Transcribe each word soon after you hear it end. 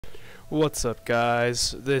What's up,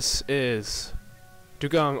 guys? This is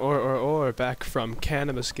Dugong or back from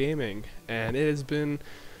Cannabis Gaming, and it has been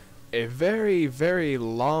a very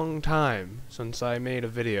long time since I made a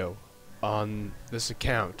video on this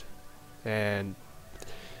account, and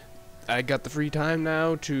I got the free time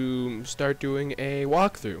now to start doing a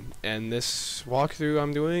walkthrough, and this walkthrough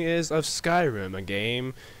I'm doing is of Skyrim, a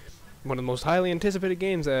game, one of the most highly anticipated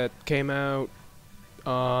games that came out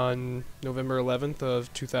on November 11th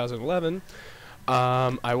of 2011.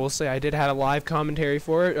 I will say I did have a live commentary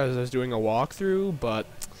for it as I was doing a walkthrough, but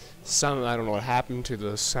I don't know what happened to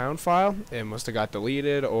the sound file. It must have got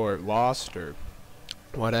deleted or lost or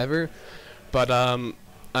whatever. But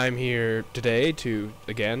I'm here today to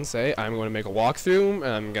again say I'm going to make a walkthrough.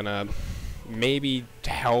 I'm gonna maybe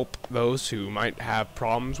help those who might have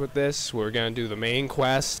problems with this. We're gonna do the main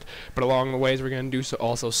quest, but along the ways we're gonna do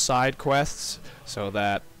also side quests, so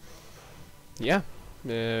that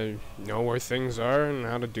know where things are and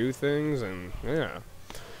how to do things, and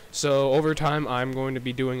so over time I'm going to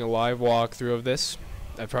be doing a live walkthrough of this.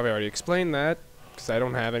 I've probably already explained that because I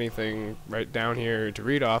don't have anything right down here to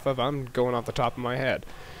read off of. I'm going off the top of my head.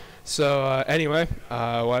 So anyway,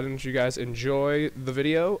 why don't you guys enjoy the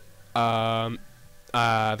video.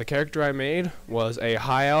 The character I made was a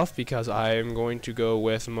high elf because I am going to go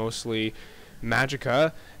with mostly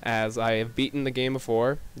magicka, as I have beaten the game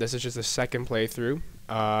before. This is just a second playthrough.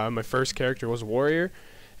 My first character was warrior,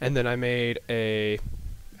 and then I made a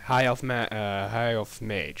high elf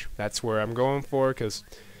mage. That's where I'm going for because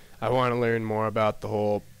I want to learn more about the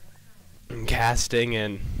whole casting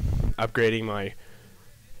and upgrading my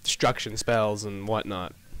destruction spells and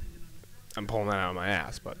whatnot. I'm pulling that out of my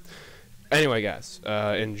ass, but anyway, guys,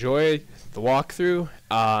 enjoy the walkthrough.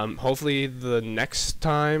 Hopefully the next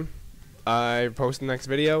time I post the next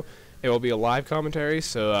video, it will be a live commentary.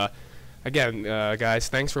 So again, guys,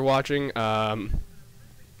 thanks for watching.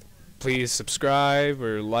 Please subscribe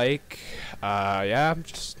or like.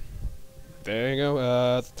 Just there you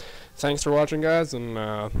go. Thanks for watching, guys,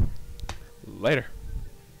 and later.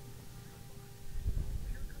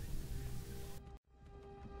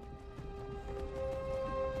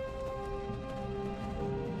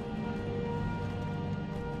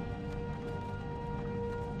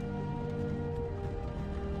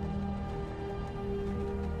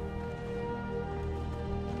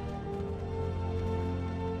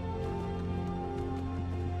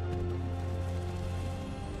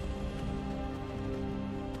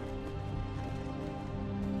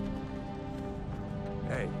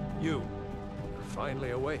 Hey, you're finally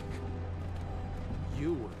awake.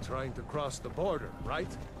 You were trying to cross the border, right?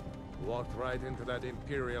 Walked right into that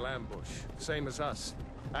Imperial ambush, same as us.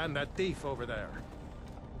 And that thief over there.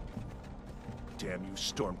 Damn you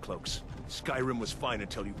Stormcloaks. Skyrim was fine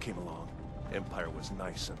until you came along. Empire was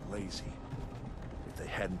nice and lazy. If they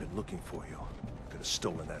hadn't been looking for you, could have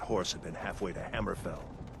stolen that horse and been halfway to Hammerfell.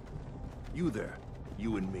 You there,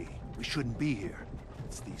 you and me, we shouldn't be here.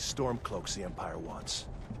 It's these Stormcloaks the Empire wants.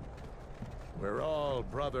 We're all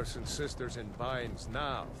brothers and sisters in binds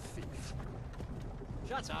now, thief.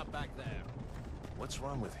 Shut up back there. What's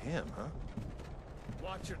wrong with him, huh?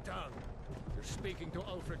 Watch your tongue. You're speaking to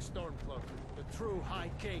Ulfric Stormcloak, the true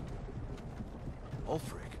High King.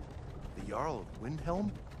 Ulfric? The Jarl of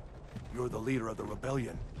Windhelm? You're the leader of the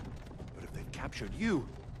rebellion. But if they've captured you...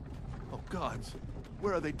 Oh gods,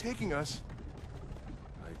 where are they taking us?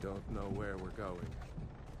 I don't know where we're going,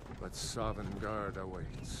 but Sovngarde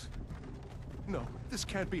awaits. No, this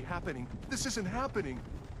can't be happening. This isn't happening.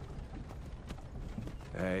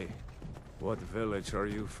 Hey, what village are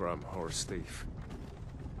you from, horse thief?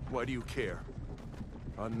 Why do you care?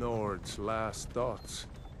 A Nord's last thoughts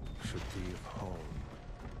should be of home.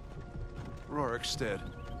 Rorikstead.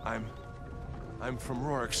 I'm from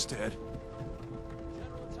Rorikstead.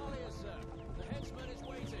 General Tullius, sir. The henchman is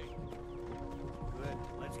waiting. Good.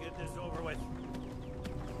 Let's get this over with.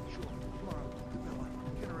 Sure. Tomorrow. Camilla,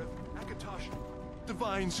 Kinnereth, Akatosh.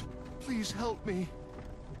 Divines, please help me.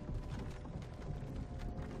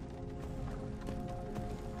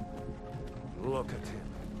 Look at him.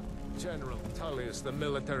 General Tullius, the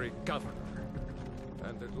military governor.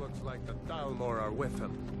 And it looks like the Dalmor are with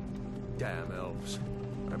him. Damn elves.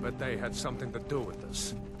 I bet they had something to do with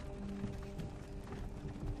this.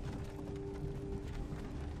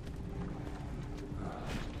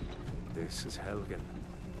 This is Helgen.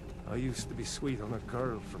 I used to be sweet on a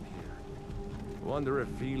girl from here. Wonder if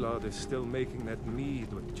Vilod is still making that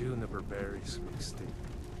mead with juniper berries mixed in.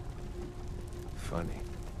 Funny.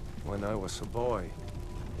 When I was a boy,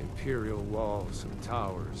 Imperial walls and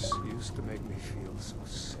towers used to make me feel so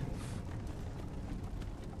safe.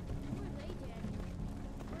 Who are they, Daddy?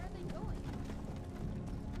 Where are they going?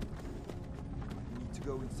 to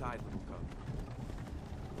go inside, little cub.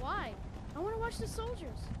 Why? I want to watch the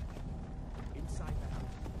soldiers. Inside the house.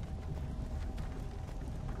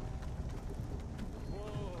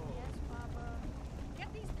 Yes, Papa.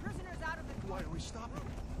 Get these prisoners out of the... Why are we stopping?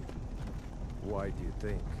 Why do you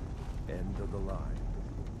think? End of the line.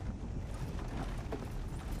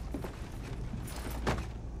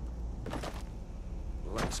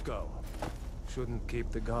 Let's go. Shouldn't keep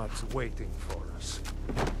the gods waiting for us.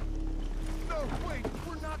 No, wait!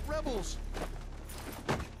 We're not rebels!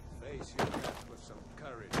 Face your death with some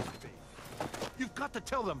courage, thief. You've got to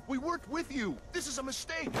tell them! We worked with you! This is a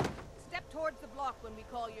mistake! Step towards the block when we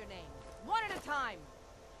call your name. One at a time.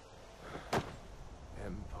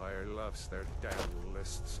 Empire loves their damn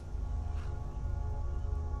lists.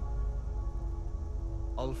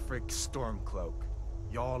 Ulfric Stormcloak,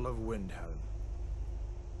 Jarl of Windhelm.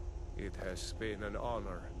 It has been an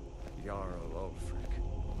honor, Jarl Ulfric.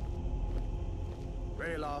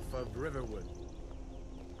 Ralof of Riverwood.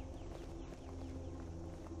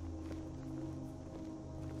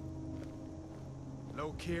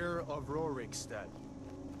 Lokir of Rorikstead.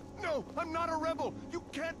 No! I'm not a rebel! You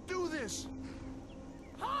can't do this!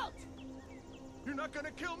 Halt! You're not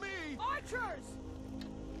gonna kill me! Archers!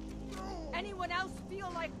 Anyone else feel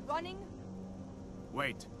like running?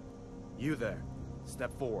 Wait. You there.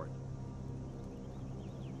 Step forward.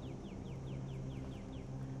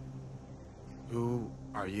 Who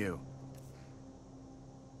are you?